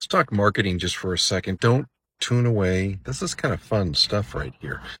Talk marketing just for a second. Don't tune away. This is kind of fun stuff right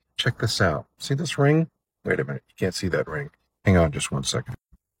here. Check this out. See this ring? Wait a minute. You can't see that ring. Hang on just 1 second.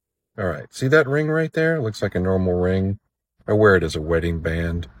 All right. See that ring right there? Looks like a normal ring. I wear it as a wedding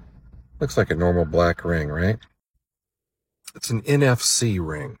band. Looks like a normal black ring, right? It's an NFC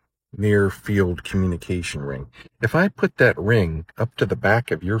ring, near field communication ring. If I put that ring up to the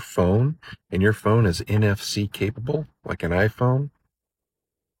back of your phone and your phone is NFC capable, like an iPhone,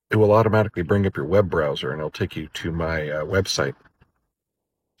 it will automatically bring up your web browser and it'll take you to my website,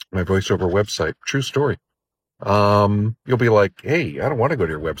 my VoiceOver website. True story. You'll be like, hey, I don't want to go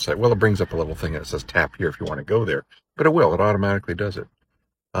to your website. Well, it brings up a little thing that says tap here if you want to go there, but it will. It automatically does it.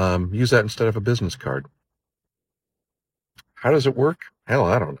 Use that instead of a business card. How does it work? Hell,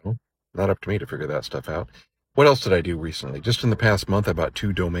 I don't know. Not up to me to figure that stuff out. What else did I do recently? Just in the past month, I bought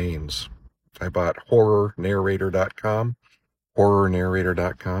 2 domains. I bought horrornarrator.com,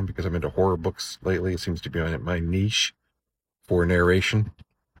 horrornarrator.com, because I'm into horror books lately. It seems to be my niche for narration.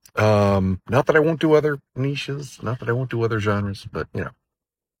 Not that I won't do other niches, not that I won't do other genres, but you know.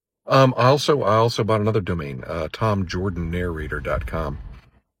 I also bought another domain, tomjordannarrator.com.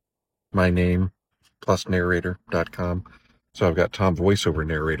 My name plus narrator.com. So I've got Tom VoiceOver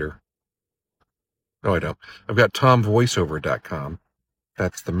Narrator. No, I don't. I've got tomvoiceover.com.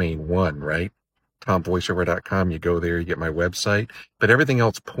 That's the main one, right? tomvoiceover.com. You go there, you get my website, but everything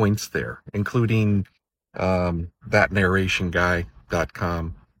else points there, including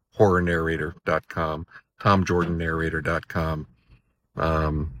thatnarrationguy.com, horrornarrator.com, tomjordannarrator.com,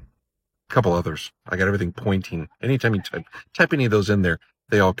 a couple others. I got everything pointing. Anytime you type any of those in there,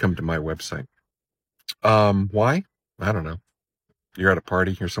 they all come to my website. Why? I don't know. You're at a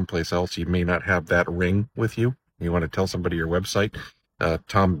party or someplace else. You may not have that ring with you. You want to tell somebody your website.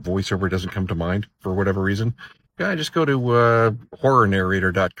 Tom VoiceOver doesn't come to mind for whatever reason. Yeah, just go to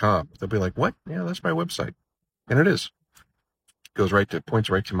horrornarrator.com. They'll be like, what? Yeah, that's my website. And it is.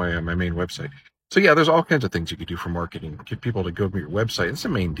 Points right to my main website. So yeah, there's all kinds of things you could do for marketing. Get people to go to your website. It's the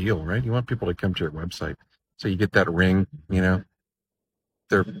main deal, right? You want people to come to your website. So you get that ring, they're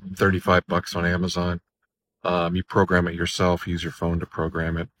 $35 on Amazon. You program it yourself, use your phone to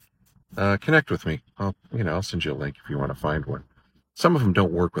program it. Connect with me. I'll send you a link if you want to find one. Some of them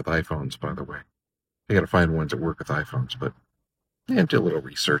don't work with iPhones, by the way. You got to find ones that work with iPhones, but do a little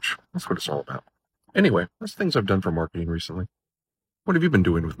research. That's what it's all about. Anyway, that's things I've done for marketing recently. What have you been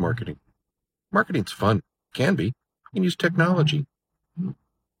doing with marketing? Marketing's fun. Can be. You can use technology.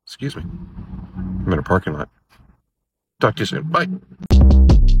 Excuse me. I'm in a parking lot. Talk to you soon. Bye.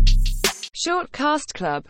 Shortcast Club.